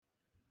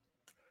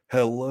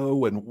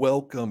Hello and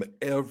welcome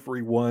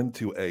everyone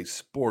to a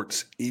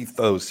Sports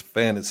Ethos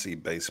Fantasy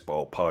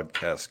Baseball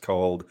podcast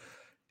called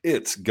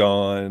It's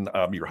Gone.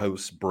 I'm your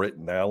host,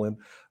 Britton Allen.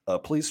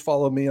 Please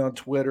follow me on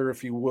Twitter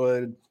if you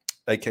would,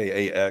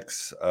 aka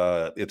X.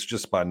 It's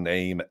just my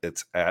name.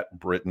 It's at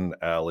Britton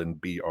Allen,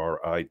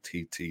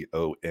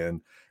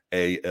 BrittonAllan.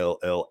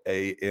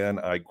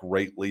 I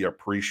greatly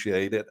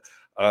appreciate it.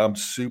 I'm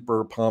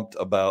super pumped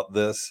about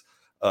this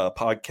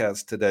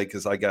podcast today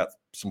because I got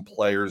some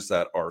players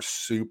that are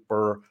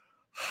super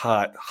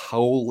hot,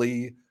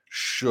 holy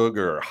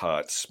sugar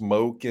hot,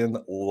 smoking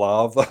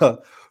lava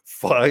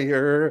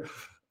fire.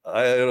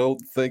 I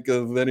don't think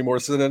of any more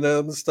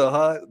synonyms to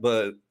hot,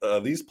 but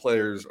these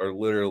players are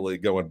literally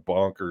going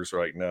bonkers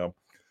right now.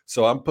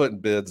 So I'm putting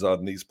bids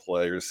on these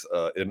players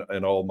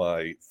in all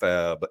my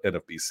Fab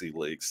NFBC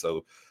leagues.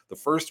 So the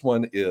first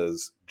one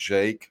is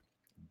Jake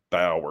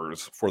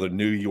Bauers for the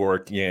New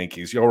York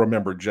Yankees. Y'all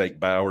remember Jake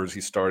Bauers?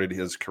 He started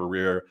his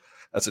career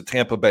as a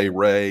Tampa Bay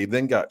Ray,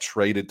 then got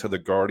traded to the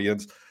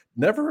Guardians.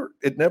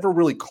 It never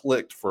really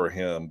clicked for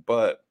him,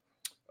 but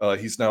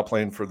he's now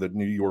playing for the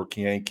New York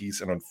Yankees.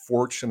 And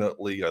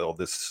unfortunately, oh,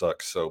 this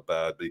sucks so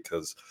bad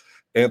because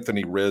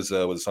Anthony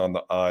Rizzo is on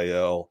the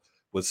IL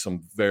with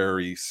some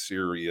very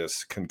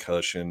serious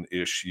concussion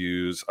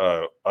issues.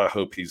 I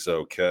hope he's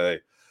okay,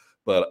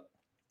 but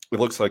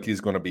it looks like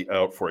he's going to be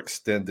out for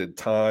extended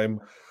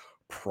time,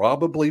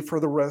 probably for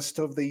the rest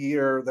of the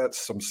year. That's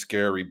some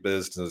scary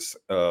business.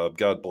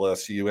 God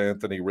bless you,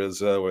 Anthony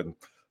Rizzo, and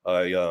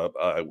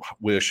I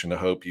wish and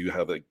hope you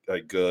have a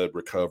good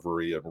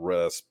recovery and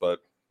rest.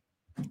 But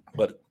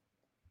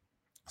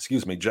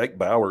excuse me, Jake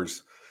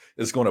Bauers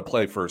is going to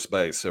play first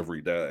base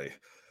every day.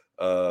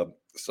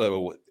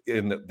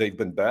 They've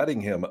been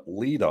batting him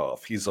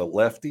leadoff. He's a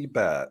lefty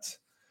bat,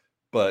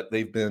 but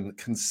they've been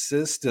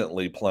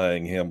consistently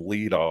playing him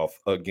leadoff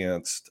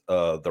against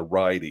the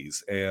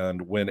righties.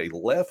 And when a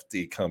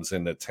lefty comes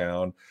into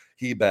town,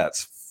 he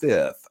bats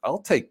fifth.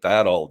 I'll take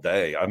that all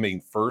day. I mean,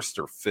 first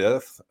or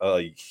fifth.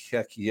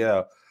 Heck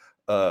yeah.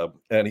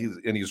 And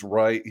he's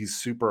right. He's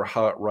super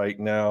hot right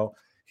now.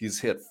 He's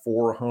hit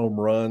 4 home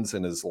runs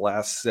in his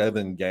last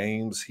 7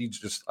 games.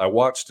 I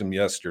watched him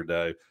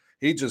yesterday.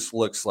 He just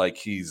looks like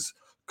he's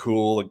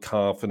cool and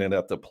confident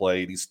at the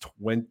plate. He's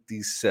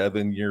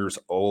 27 years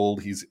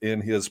old. He's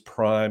in his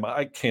prime.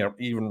 I can't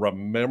even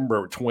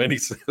remember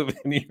 27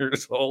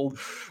 years old,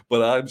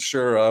 but I'm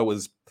sure I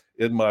was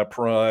in my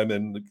prime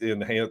and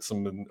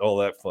handsome and all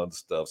that fun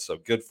stuff. So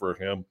good for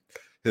him.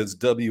 His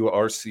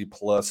WRC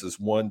plus is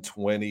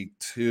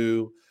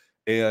 122.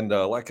 And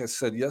like I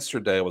said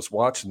yesterday, I was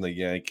watching the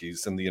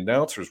Yankees, and the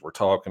announcers were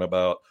talking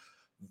about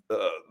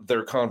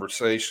their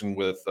conversation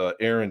with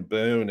Aaron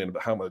Boone and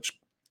how much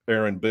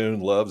Aaron Boone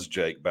loves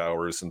Jake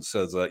Bauers and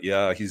says that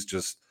he's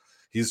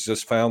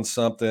just found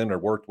something or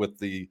worked with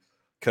the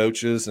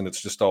coaches and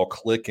it's just all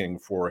clicking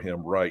for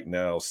him right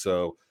now.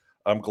 So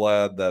I'm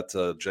glad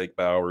that Jake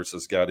Bauers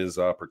has got his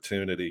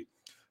opportunity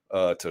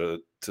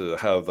to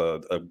have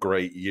a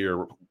great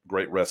year,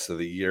 great rest of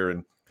the year,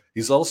 and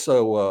he's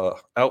also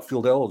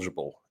outfield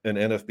eligible in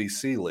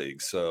NFBC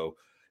leagues. So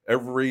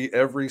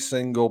every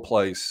single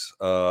place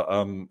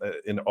I'm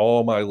in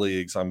all my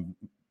leagues, I'm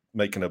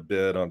making a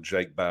bid on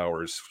Jake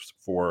Bauers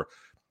for.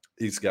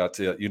 He's got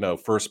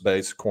first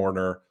base,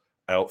 corner,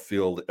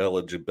 outfield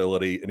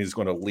eligibility, and he's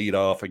going to lead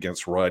off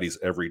against righties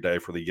every day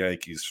for the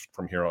Yankees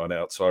from here on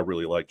out. So I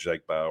really like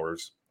Jake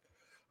Bauers.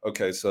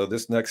 Okay, so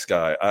this next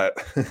guy, I'm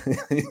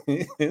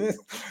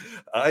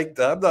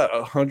not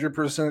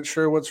 100%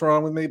 sure what's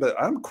wrong with me,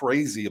 but I'm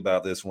crazy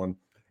about this one.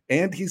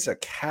 And he's a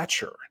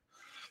catcher.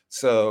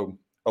 So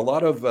a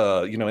lot of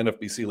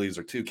NFBC leagues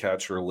are 2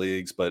 catcher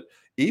leagues, but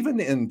even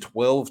in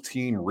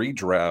 12-team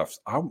redrafts,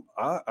 I'm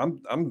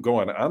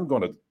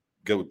going to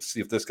go see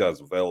if this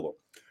guy's available.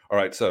 All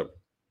right, so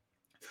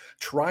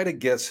try to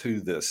guess who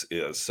this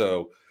is.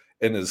 So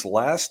in his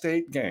last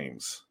 8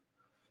 games,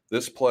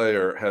 this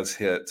player has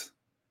hit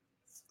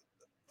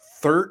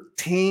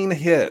 13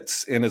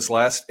 hits in his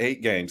last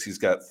 8 games. He's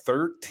got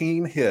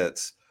 13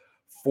 hits,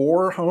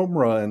 4 home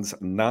runs,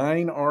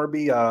 9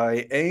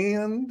 RBI,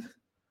 and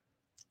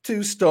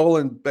 2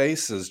 stolen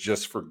bases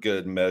just for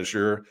good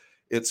measure.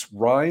 It's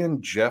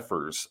Ryan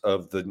Jeffers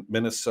of the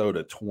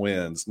Minnesota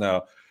Twins.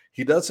 Now,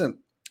 he doesn't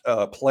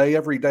play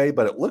every day,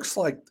 but it looks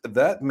like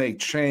that may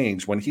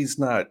change when he's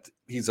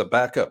a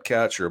backup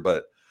catcher,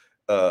 but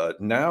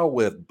now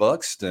with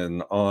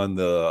Buxton on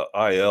the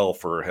IL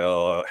for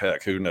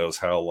heck, who knows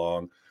how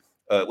long,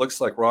 it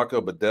looks like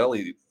Rocco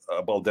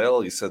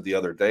Baldelli said the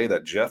other day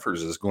that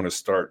Jeffers is going to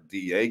start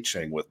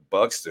DHing with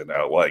Buxton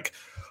out. Like,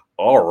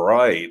 all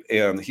right,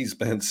 and he's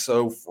been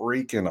so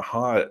freaking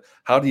hot.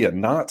 How do you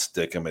not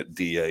stick him at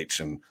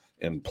DH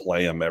and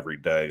play him every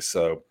day?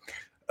 So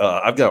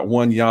I've got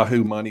one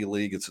Yahoo Money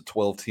League. It's a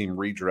 12-team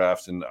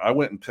redraft, and I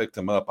went and picked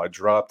him up. I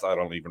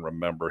don't even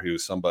remember who,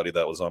 somebody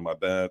that was on my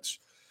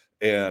bench.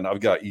 And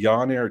I've got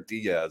Yainer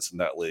Diaz in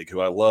that league,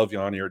 who I love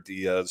Yainer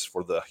Diaz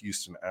for the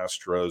Houston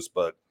Astros.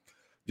 But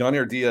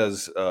Yainer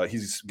Diaz,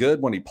 he's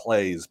good when he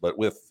plays, but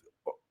with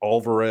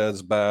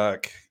Alvarez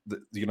back.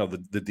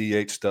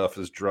 The DH stuff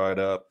is dried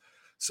up,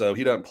 so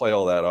he doesn't play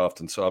all that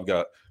often. So I've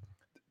got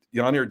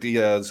Yonier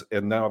Diaz,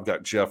 and now I've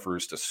got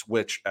Jeffers to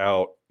switch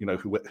out.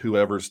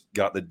 Whoever's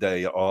got the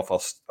day off,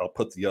 I'll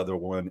put the other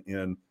one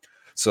in.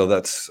 So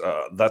that's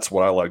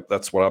what I like.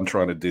 That's what I'm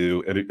trying to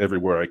do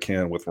everywhere I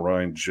can with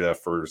Ryan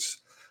Jeffers,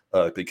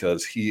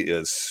 because he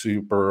is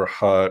super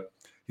hot.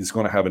 He's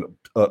going to have an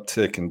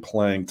uptick in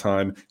playing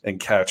time, and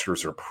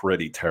catchers are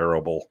pretty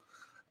terrible.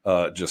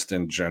 Just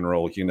in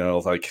general,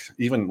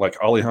 even like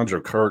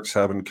Alejandro Kirk's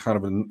having kind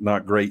of a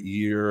not great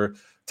year.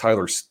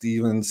 Tyler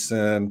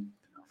Stevenson,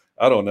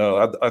 I don't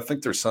know. I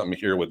think there's something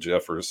here with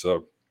Jeffers.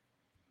 So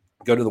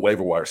go to the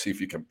waiver wire, see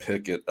if you can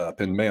pick it up.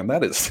 And man,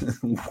 that is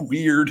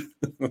weird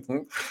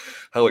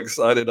how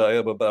excited I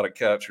am about a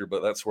catcher,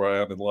 but that's where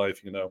I am in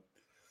life,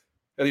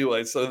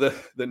 Anyway, so the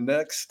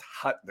next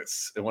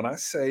hotness, and when I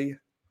say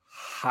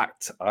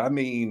hot, I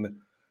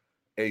mean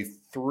a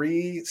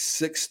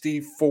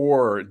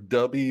 364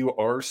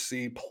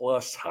 WRC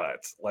plus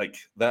hot. Like,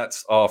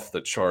 that's off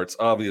the charts.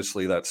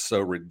 Obviously, that's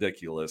so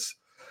ridiculous.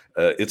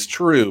 It's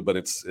true, but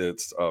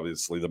it's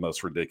obviously the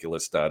most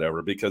ridiculous stat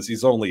ever, because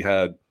he's only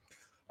had,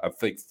 I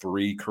think,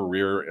 3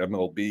 career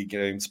MLB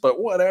games. But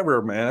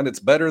whatever, man. It's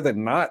better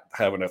than not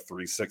having a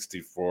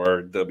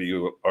 364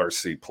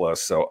 WRC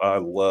plus. So I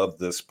love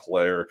this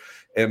player,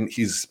 and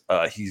he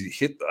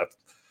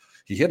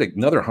hit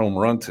another home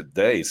run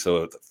today.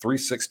 So at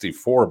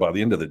 364, by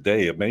the end of the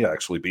day, it may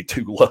actually be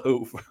too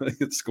low.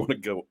 It's going to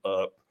go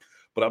up.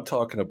 But I'm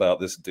talking about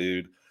this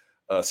dude,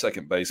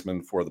 second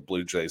baseman for the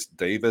Blue Jays,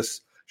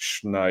 Davis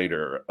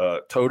Schneider.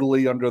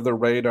 Totally under the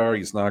radar.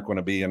 He's not going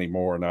to be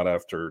anymore, not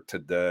after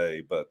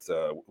today, but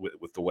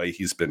with the way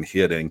he's been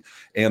hitting.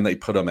 And they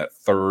put him at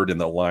third in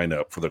the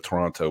lineup for the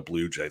Toronto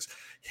Blue Jays.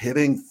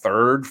 Hitting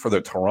third for the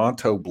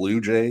Toronto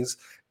Blue Jays,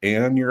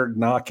 and you're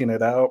knocking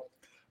it out.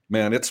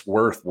 Man, it's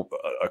worth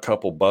a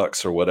couple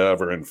bucks or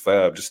whatever in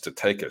Fab just to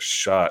take a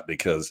shot,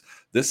 because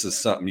this is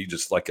something you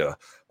just like a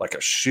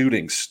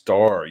shooting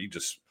star. You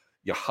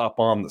hop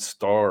on the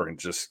star and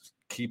just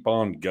keep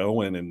on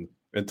going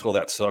until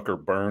that sucker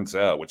burns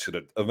out, which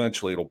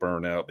eventually it'll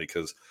burn out,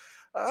 because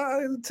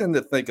I tend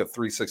to think a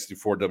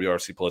 364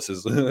 WRC plus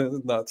is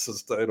not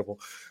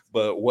sustainable.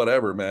 But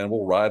whatever, man,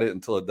 we'll ride it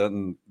until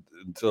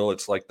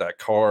it's like that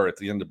car at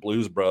the end of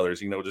Blues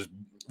Brothers, just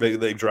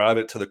they drive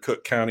it to the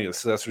Cook County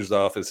Assessor's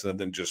office, and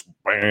then just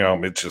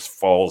bam, it just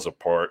falls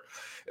apart.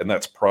 And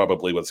that's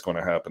probably what's going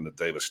to happen to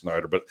Davis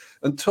Schneider. But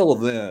until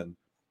then,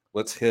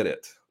 let's hit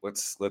it.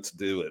 Let's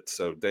do it.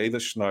 So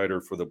Davis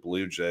Schneider for the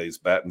Blue Jays,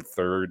 batting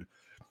third,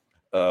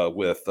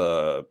 with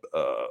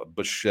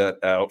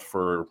Bichette out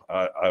for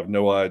I have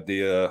no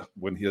idea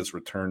when his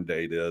return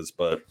date is,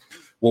 but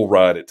we'll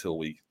ride it till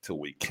we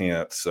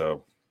can't.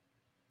 So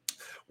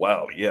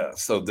wow, yeah.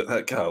 So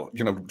that guy,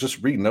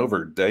 just reading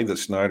over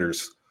Davis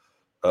Schneider's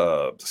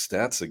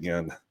stats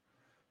again.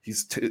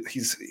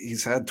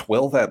 He's had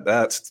 12 at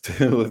bats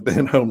to have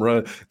been home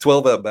run,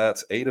 12 at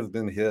bats, 8 have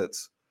been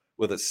hits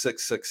with a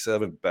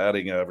 6.67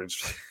 batting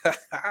average.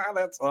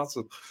 That's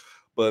awesome.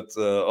 But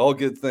all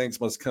good things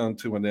must come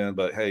to an end.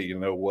 But hey, you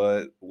know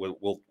what?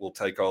 We'll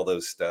take all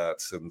those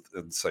stats and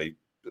say,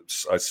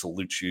 I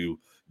salute you,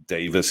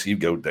 Davis. You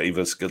go,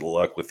 Davis. Good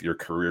luck with your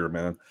career,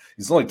 man.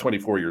 He's only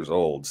 24 years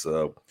old,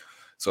 so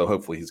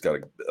hopefully he's got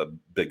a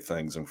big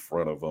things in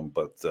front of him.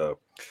 But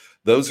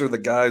those are the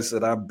guys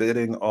that I'm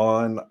bidding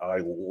on. I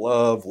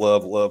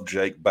love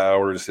Jake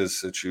Bauers, his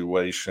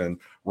situation.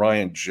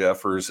 Ryan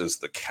Jeffers is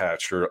the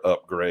catcher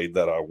upgrade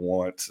that I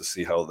want to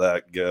see how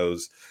that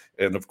goes.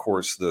 And of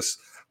course, this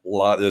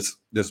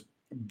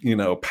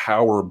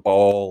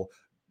Powerball,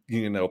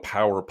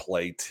 power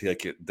play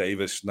ticket,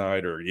 Davis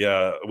Schneider.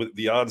 Yeah,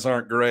 the odds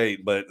aren't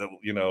great, but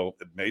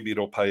maybe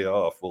it'll pay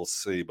off. We'll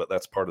see. But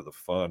that's part of the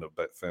fun of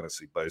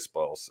fantasy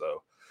baseball.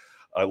 So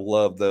I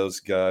love those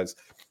guys.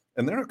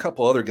 And there are a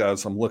couple other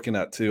guys I'm looking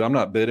at too. I'm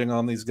not bidding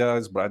on these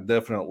guys, but I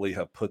definitely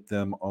have put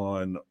them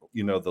on,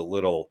 the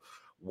little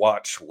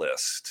watch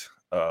list.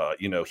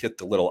 Hit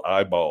the little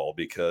eyeball,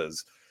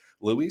 because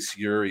Luis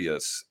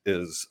Urias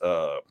is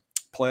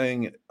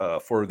playing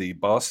for the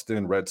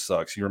Boston Red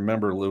Sox. You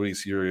remember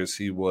Luis Urias?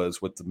 He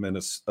was with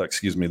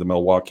the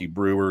Milwaukee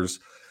Brewers.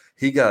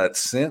 He got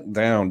sent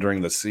down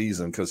during the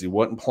season because he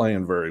wasn't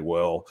playing very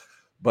well.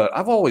 But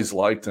I've always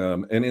liked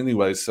him. And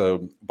anyway,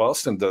 so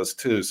Boston does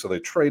too. So they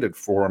traded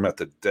for him at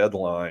the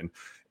deadline,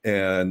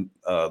 and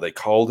they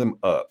called him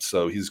up.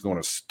 So he's going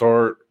to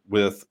start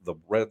with the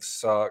Red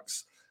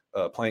Sox,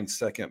 playing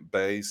second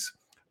base.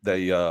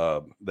 They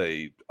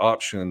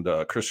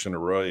optioned Christian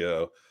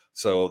Arroyo.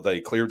 So they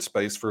cleared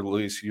space for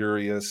Luis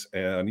Urias.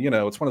 And,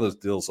 it's one of those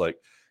deals, like,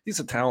 he's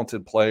a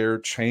talented player,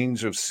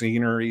 change of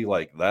scenery,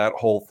 like that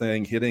whole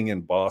thing. Hitting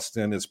in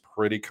Boston is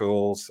pretty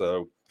cool.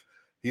 So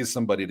he's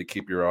somebody to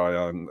keep your eye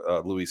on,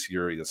 Luis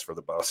Urias for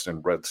the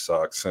Boston Red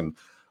Sox. And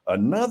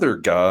another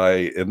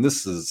guy, and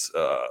this is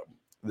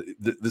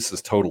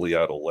totally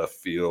out of left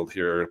field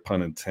here,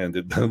 pun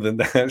intended,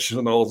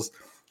 the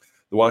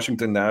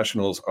Washington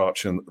Nationals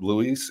option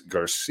Luis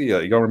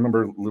Garcia. Y'all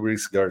remember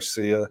Luis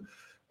Garcia?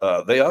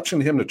 They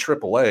optioned him to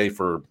AAA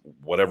for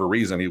whatever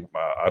reason.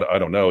 I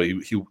don't know.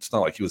 It's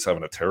not like he was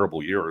having a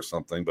terrible year or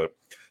something, but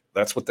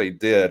that's what they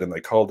did, and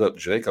they called up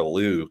Jake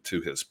Alu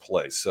to his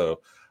place.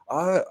 So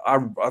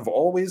I've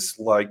always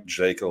liked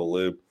Jake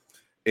Alu,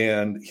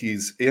 and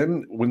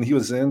when he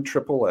was in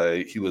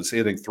AAA, he was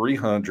hitting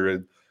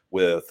 300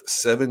 with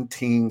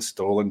 17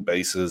 stolen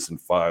bases and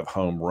 5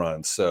 home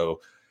runs. So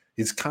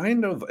he's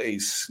kind of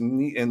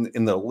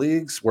in the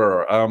leagues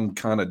where I'm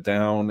kind of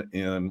down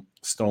in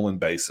stolen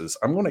bases.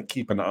 I'm going to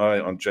keep an eye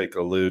on Jake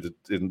Alu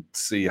and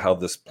see how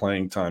this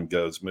playing time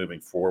goes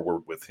moving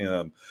forward with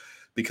him,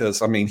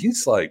 because I mean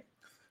he's like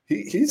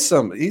he's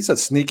a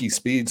sneaky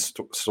speed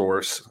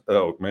source.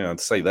 Oh man,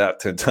 say that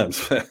 10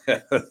 times.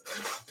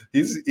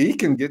 He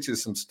can get you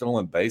some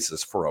stolen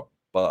bases for a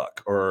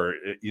buck, or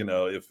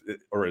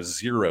or a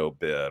zero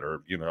bid,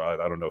 or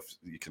I don't know if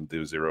you can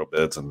do zero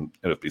bids in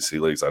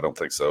NFBC leagues. I don't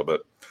think so,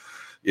 but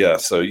yeah.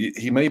 So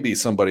he may be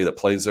somebody that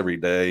plays every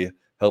day,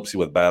 helps you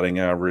with batting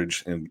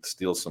average, and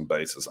steals some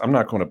bases. I'm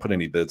not going to put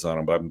any bids on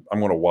him, but I'm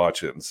going to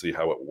watch it and see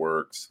how it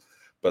works.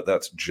 But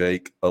that's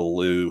Jake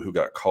Alu, who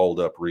got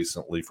called up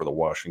recently for the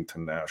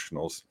Washington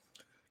Nationals.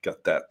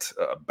 Got that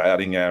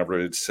batting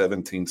average,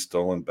 17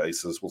 stolen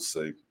bases. We'll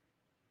see.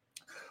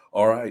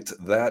 All right,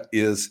 that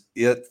is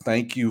it.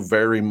 Thank you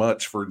very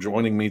much for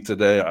joining me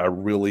today. I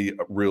really,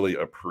 really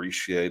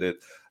appreciate it.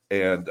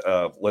 And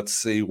let's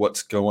see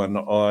what's going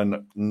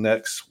on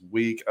next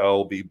week.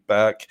 I'll be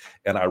back,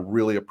 and I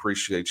really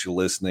appreciate you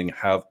listening.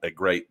 Have a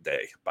great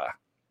day. Bye.